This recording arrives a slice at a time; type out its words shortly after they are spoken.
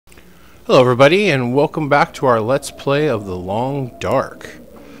Hello everybody and welcome back to our Let's Play of The Long Dark.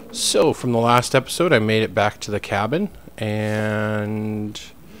 So from the last episode I made it back to the cabin and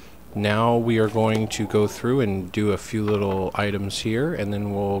now we are going to go through and do a few little items here and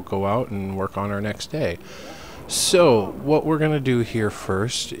then we'll go out and work on our next day. So what we're going to do here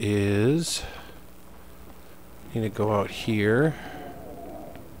first is need to go out here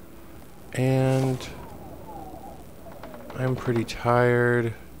and I'm pretty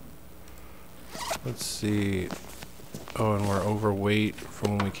tired. Let's see. Oh, and we're overweight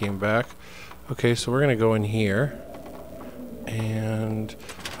from when we came back. Okay, so we're going to go in here. And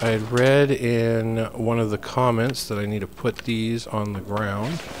I had read in one of the comments that I need to put these on the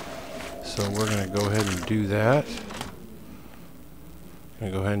ground. So we're going to go ahead and do that. I'm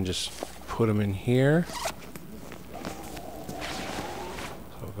going to go ahead and just put them in here. So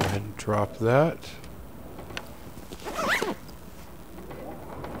I'll go ahead and drop that.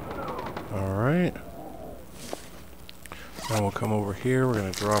 Alright. Now we'll come over here, we're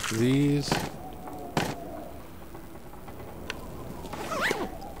going to drop these.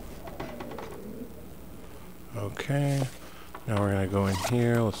 Okay. Now we're going to go in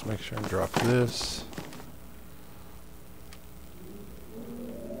here, let's make sure and drop this.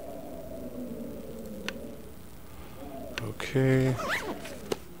 Okay.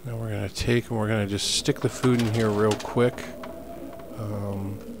 Now we're going to take and we're going to just stick the food in here real quick.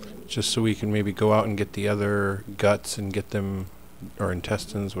 Just so we can maybe go out and get the other guts and get them, or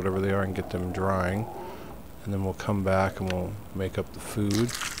intestines, whatever they are, and get them drying. And then we'll come back and we'll make up the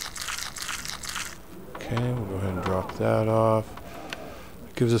food. Okay, we'll go ahead and drop that off.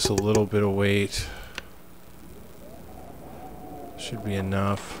 It gives us a little bit of weight. Should be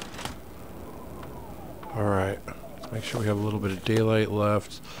enough. Alright, let's make sure we have a little bit of daylight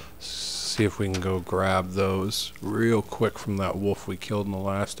left. See if we can go grab those real quick from that wolf we killed in the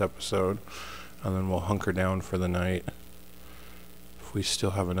last episode, and then we'll hunker down for the night if we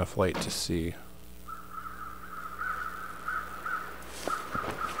still have enough light to see.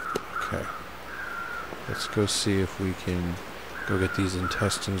 Okay, let's go see if we can go get these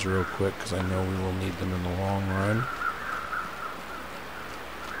intestines real quick, because I know we will need them in the long run.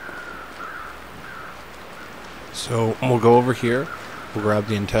 So we'll go over here. We'll grab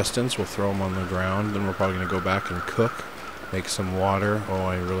the intestines, we'll throw them on the ground, then we're probably going to go back and cook, make some water. Oh,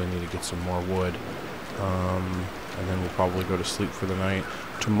 I really need to get some more wood. And then we'll probably go to sleep for the night.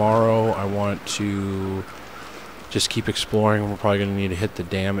 Tomorrow I want to just keep exploring. We're probably going to need to hit the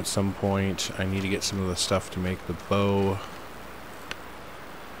dam at some point. I need to get some of the stuff to make the bow.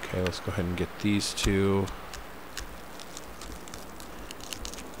 Okay, let's go ahead and get these two.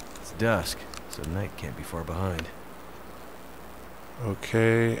 It's dusk, so night can't be far behind.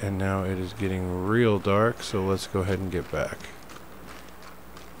 Okay, and now it is getting real dark, so let's go ahead and get back.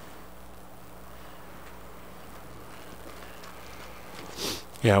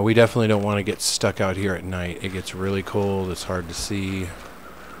 Yeah, we definitely don't want to get stuck out here at night. It gets really cold, it's hard to see.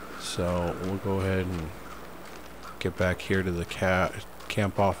 So we'll go ahead and get back here to the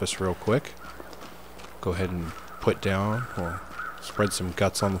camp office real quick. Go ahead and put down, or spread some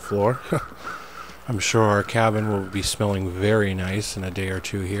guts on the floor. I'm sure our cabin will be smelling very nice in a day or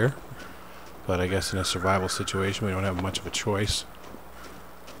two here. But I guess in a survival situation we don't have much of a choice.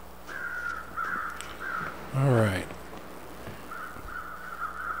 Alright.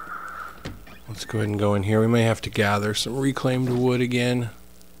 Let's go ahead and go in here. We may have to gather some reclaimed wood again.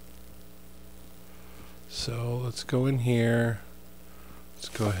 So let's go in here. Let's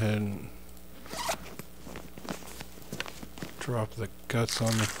go ahead and drop the guts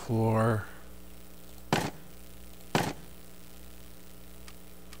on the floor.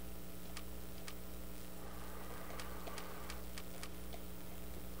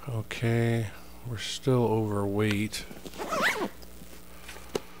 Okay, we're still overweight.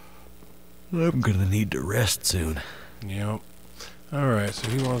 I'm gonna need to rest soon. Yep. Alright, so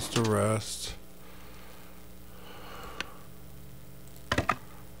he wants to rest.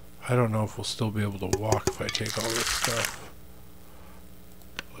 I don't know if we'll still be able to walk if I take all this stuff.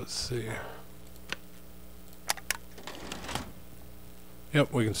 Let's see.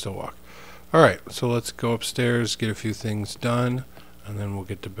 Yep, we can still walk. Alright, so let's go upstairs, get a few things done, and then we'll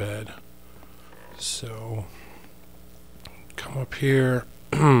get to bed. So, come up here.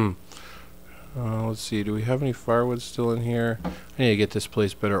 Let's see, do we have any firewood still in here? I need to get this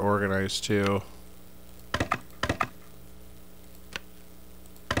place better organized too.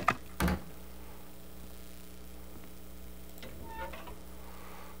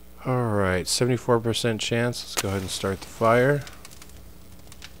 Alright, 74% chance. Let's go ahead and start the fire.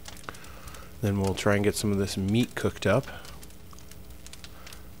 Then we'll try and get some of this meat cooked up.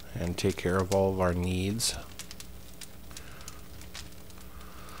 and take care of all of our needs.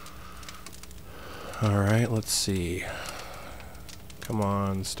 Alright, let's see. Come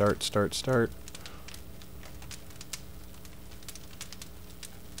on, start.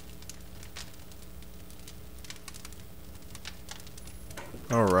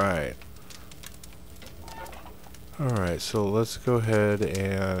 Alright. Alright, so let's go ahead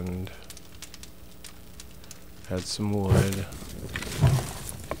and add some wood.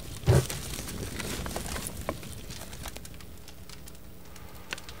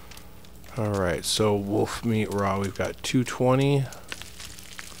 Alright, so wolf meat raw, we've got 220.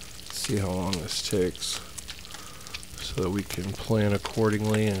 Let's see how long this takes so that we can plan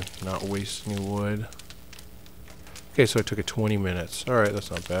accordingly and not waste any wood. Okay, so it took it 20 minutes. Alright, that's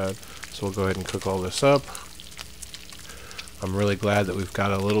not bad. So we'll go ahead and cook all this up. I'm really glad that we've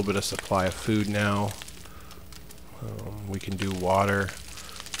got a little bit of supply of food now. We can do water.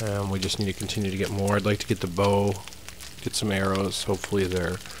 We just need to continue to get more. I'd like to get the bow, get some arrows. Hopefully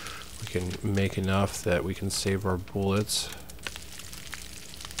we can make enough that we can save our bullets.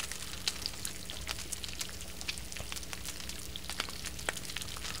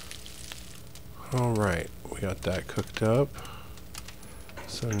 Alright, we got that cooked up.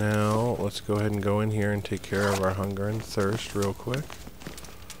 So now let's go ahead and go in here and take care of our hunger and thirst real quick.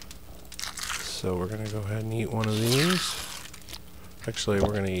 So we're going to go ahead and eat one of these. Actually,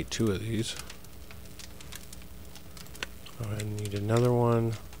 we're going to eat 2 of these. Go ahead and eat another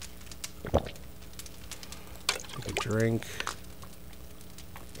one. Take a drink.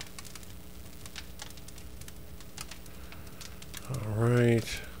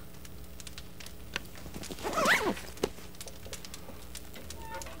 Alright.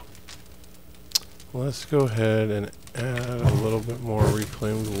 Let's go ahead and add a little bit more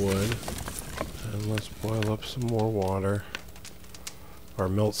reclaimed wood. And let's boil up some more water. Or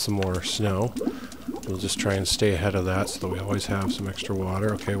melt some more snow. We'll just try and stay ahead of that so that we always have some extra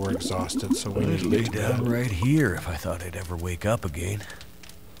water. Okay, we're exhausted, so we need to lay get down right here if I thought I'd ever wake up again.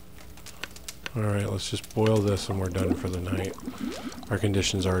 Alright, let's just boil this and we're done for the night. Our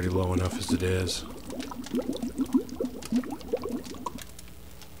condition's already low enough as it is.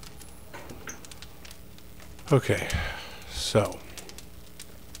 Okay, so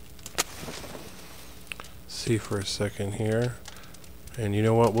see for a second here. And you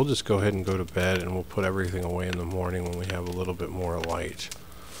know what? We'll just go ahead and go to bed and we'll put everything away in the morning when we have a little bit more light.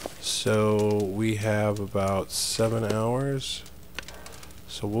 So we have about 7 hours.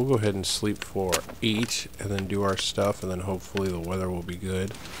 So we'll go ahead and sleep for 8 and then do our stuff, and then hopefully the weather will be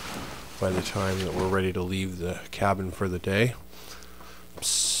good by the time that we're ready to leave the cabin for the day.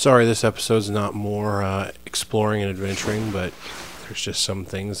 Sorry this episode's not more exploring and adventuring, but there's just some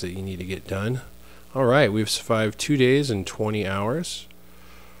things that you need to get done. Alright, we've survived 2 days and 20 hours.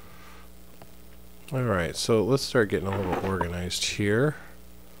 Alright, so let's start getting a little organized here.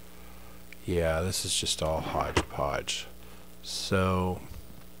 Yeah, this is just all hodgepodge. So,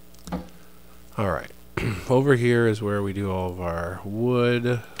 alright. Over here is where we do all of our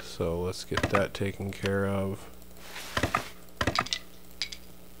wood. So let's get that taken care of.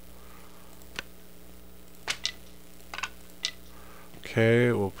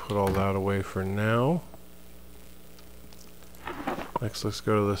 Okay, we'll put all that away for now. Next, let's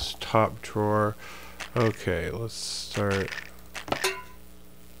go to this top drawer. Okay, let's start.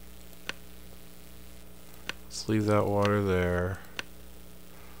 Let's leave that water there.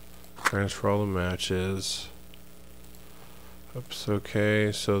 Transfer all the matches. Oops,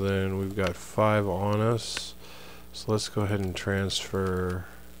 okay, so then we've got 5 on us. So let's go ahead and transfer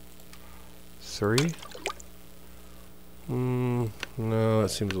 3. No, that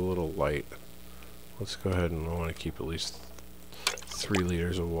seems a little light. Let's go ahead and I want to keep at least 3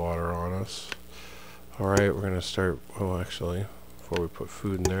 liters of water on us. Alright, we're going to start, oh actually, before we put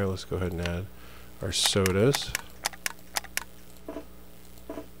food in there, let's go ahead and add our sodas.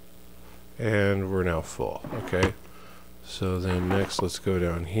 And we're now full, okay? So then next, let's go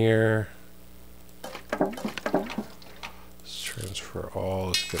down here. Let's transfer all,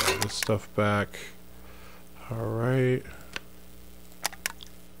 let's get all this stuff back. Alright.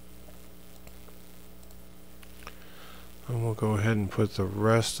 And we'll go ahead and put the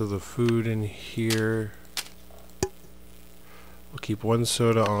rest of the food in here. We'll keep 1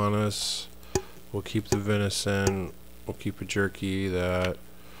 soda on us. We'll keep the venison. We'll keep a jerky, that.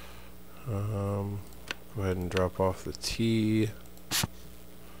 Go ahead and drop off the tea.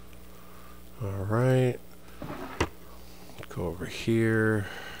 Alright. Go over here.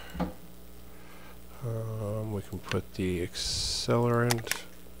 We can put the accelerant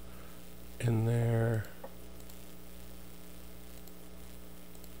in there.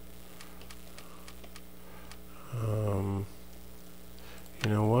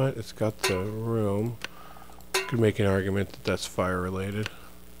 it's got the room. Could make an argument that that's fire related.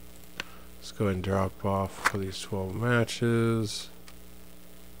 Let's go ahead and drop off these 12 matches.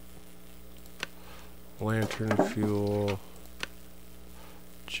 Lantern fuel.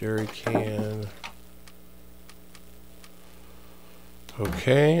 Jerry can.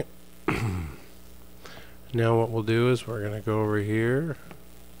 Okay. Now what we'll do is we're going to go over here.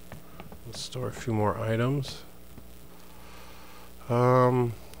 Let's store a few more items.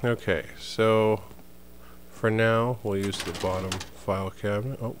 Okay, so for now we'll use the bottom file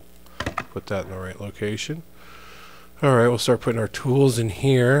cabinet. Oh, put that in the right location. Alright, we'll start putting our tools in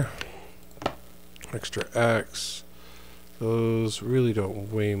here. Extra axe. Those really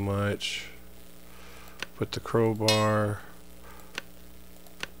don't weigh much. Put the crowbar.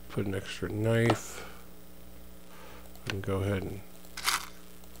 Put an extra knife. And go ahead and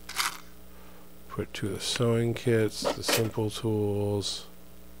put 2 of the sewing kits, the simple tools.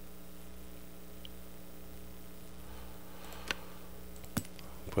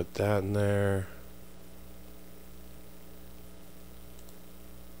 Put that in there.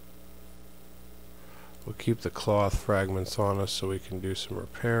 We'll keep the cloth fragments on us so we can do some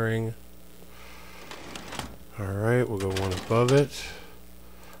repairing. Alright, we'll go one above it.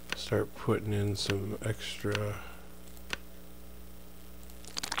 Start putting in some extra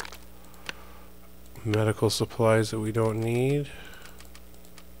medical supplies that we don't need.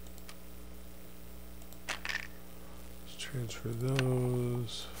 Let's transfer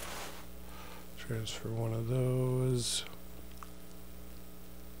those. Transfer one of those.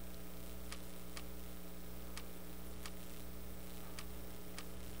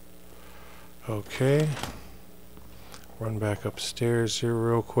 Okay. Run back upstairs here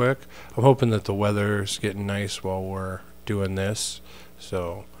real quick. I'm hoping that the weather's getting nice while we're doing this.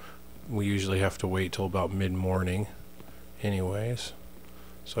 So we usually have to wait till about mid-morning anyways.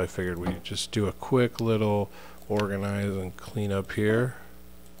 So I figured we'd just do a quick little organize and clean up here.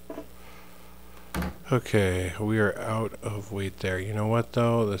 Okay, we are out of weight there. You know what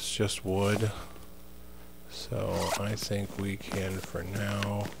though? That's just wood. So I think we can for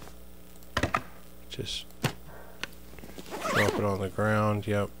now just drop it on the ground.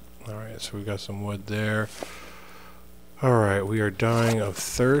 Yep. Alright, so we got some wood there. Alright, we are dying of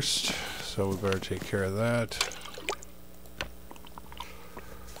thirst, so we better take care of that.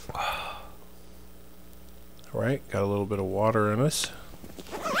 Alright, got a little bit of water in us.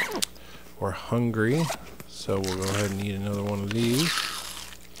 We're hungry, so we'll go ahead and eat another one of these.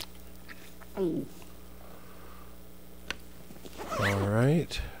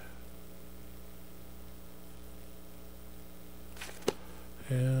 Alright.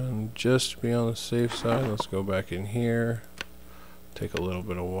 And just to be on the safe side, let's go back in here. Take a little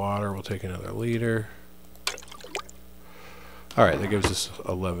bit of water. We'll take another liter. Alright, that gives us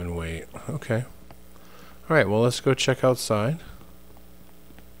 11 weight. Okay. Alright, well let's go check outside.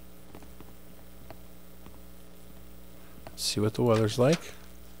 See what the weather's like.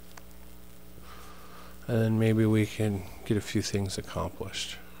 And then maybe we can get a few things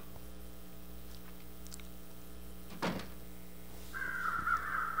accomplished.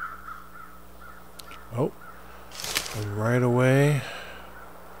 Oh, and right away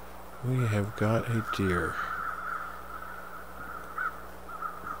we have got a deer.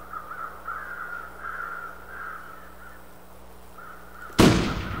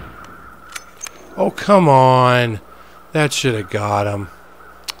 Oh, come on. That should have got him.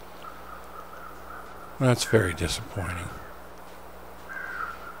 That's very disappointing.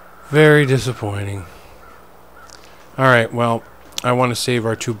 Very disappointing. Alright, well, I want to save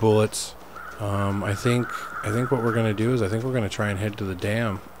our 2 bullets. I think what we're gonna do is I think we're gonna try and head to the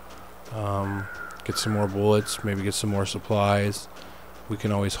dam. Get some more bullets, maybe get some more supplies. We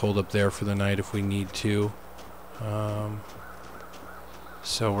can always hold up there for the night if we need to.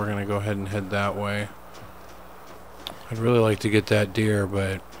 So we're gonna go ahead and head that way. I'd really like to get that deer,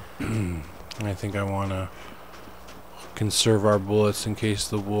 but I think I want to conserve our bullets in case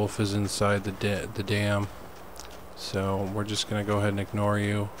the wolf is inside the dam. So we're just going to go ahead and ignore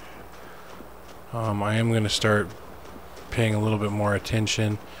you. I am going to start paying a little bit more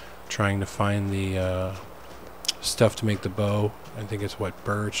attention, trying to find the stuff to make the bow. I think it's what,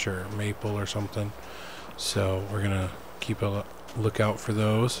 birch or maple or something. So we're going to keep a lookout for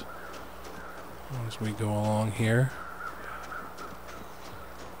those as we go along here.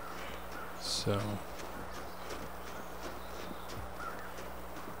 So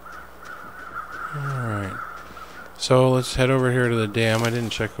alright. So let's head over here to the dam. I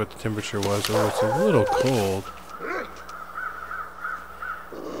didn't check what the temperature was. Oh, it's a little cold.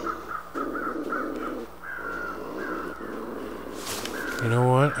 You know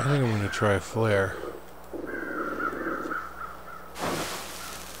what? I think try a flare.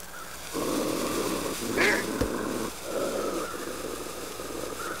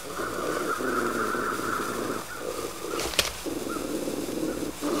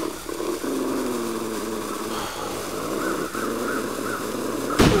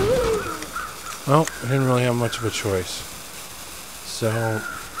 Well, I didn't really have much of a choice. So,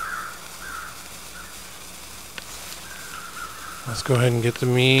 let's go ahead and get the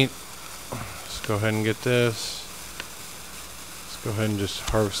meat. Let's go ahead and get this. Let's go ahead and just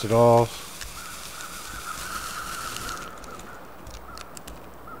harvest it all.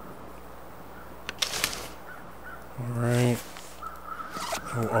 Alright.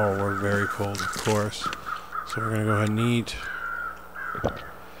 Oh, we're very cold, of course. So we're going to go ahead and eat.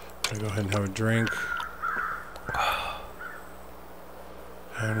 Go ahead and have a drink.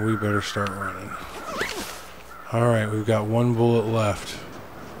 And we better start running. Alright, we've got one bullet left.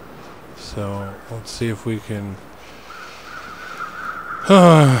 So, let's see if we can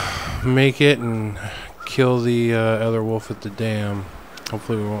make it and kill the other wolf at the dam.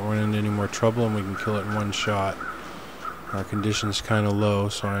 Hopefully we won't run into any more trouble and we can kill it in one shot. Our condition's kind of low,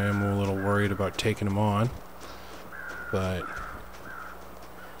 so I am a little worried about taking him on. But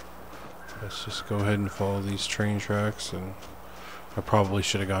let's just go ahead and follow these train tracks, and I probably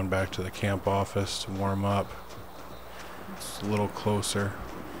should have gone back to the camp office to warm up. It's a little closer,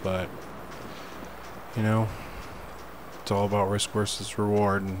 but you know, it's all about risk versus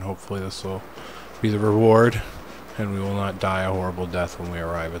reward, and hopefully this will be the reward and we will not die a horrible death when we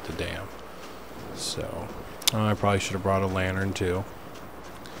arrive at the dam. So I probably should have brought a lantern too,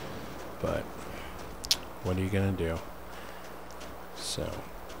 but what are you gonna do? So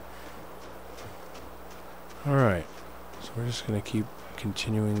alright, so we're just going to keep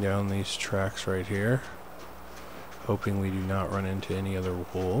continuing down these tracks right here, hoping we do not run into any other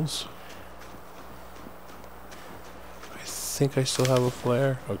wolves. I think I still have a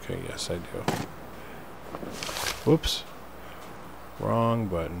flare. Okay, yes I do. Whoops. Wrong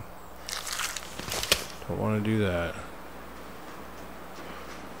button. Don't want to do that.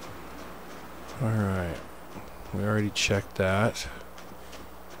 Alright, we already checked that.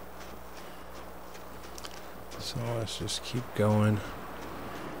 So let's just keep going.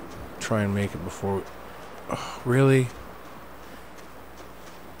 Try and make it before we... Oh, really?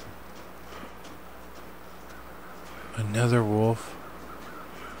 Another wolf?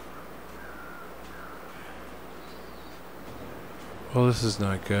 Well, this is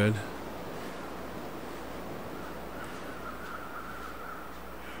not good.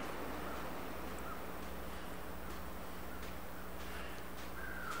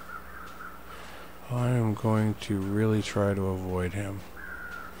 I am going to really try to avoid him.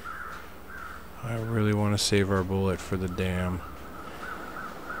 I really want to save our bullet for the dam.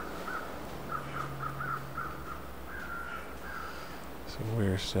 So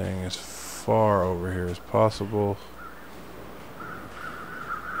we're staying as far over here as possible.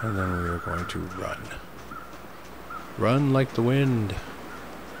 And then we are going to run. Run like the wind.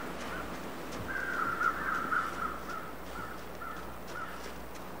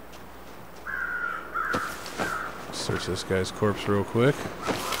 Search this guy's corpse real quick.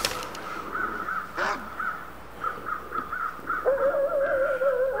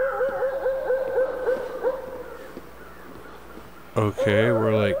 Okay,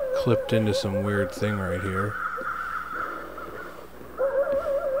 we're like clipped into some weird thing right here.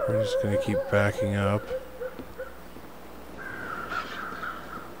 We're just gonna keep backing up.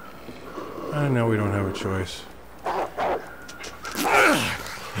 I know we don't have a choice.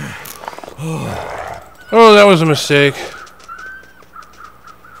 Oh, that was a mistake.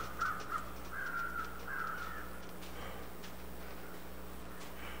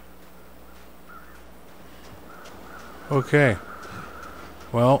 Okay.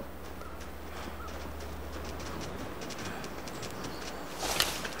 Well.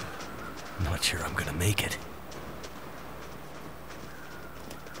 Not sure I'm gonna make it.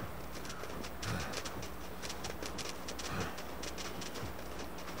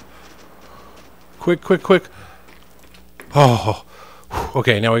 Quick, quick, quick. Oh.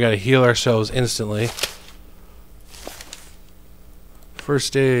 Okay, now we gotta heal ourselves instantly.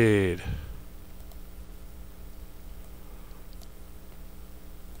 First aid.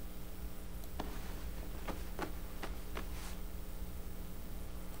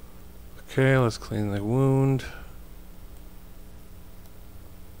 Okay, let's clean the wound.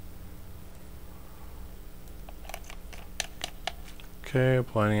 Okay,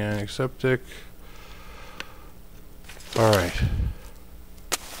 applying antiseptic. Alright.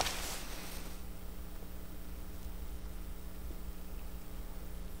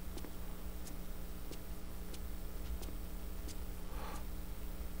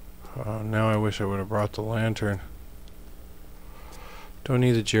 now I wish I would have brought the lantern. Don't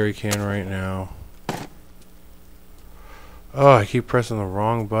need the jerry can right now. Oh, I keep pressing the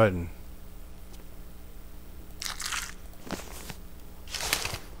wrong button.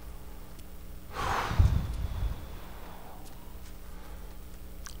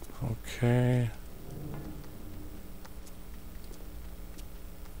 Okay.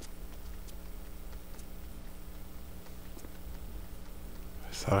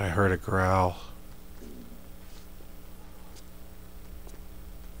 I thought I heard a growl.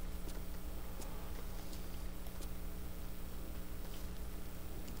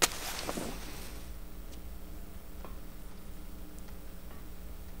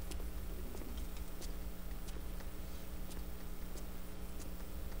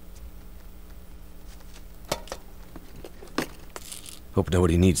 Hope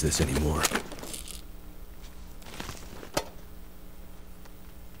nobody needs this anymore.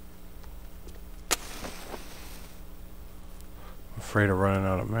 I'm afraid of running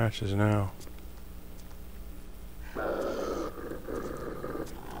out of matches now.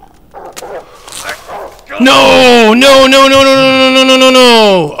 No! No, no, no, no, no, no, no, no,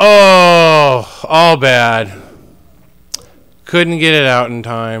 no! Oh, all bad. Couldn't get it out in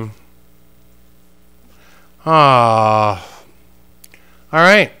time. Ah.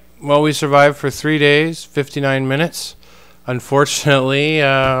 Alright. Well, we survived for 3 days, 59 minutes. Unfortunately,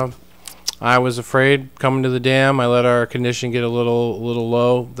 I was afraid coming to the dam. I let our condition get a little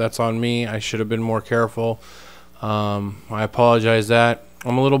low. That's on me. I should have been more careful. I apologize that.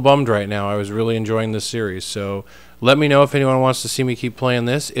 I'm a little bummed right now. I was really enjoying this series. So let me know if anyone wants to see me keep playing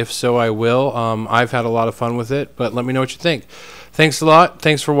this. If so, I will. I've had a lot of fun with it, but let me know what you think. Thanks a lot.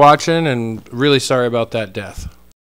 Thanks for watching, and really sorry about that death.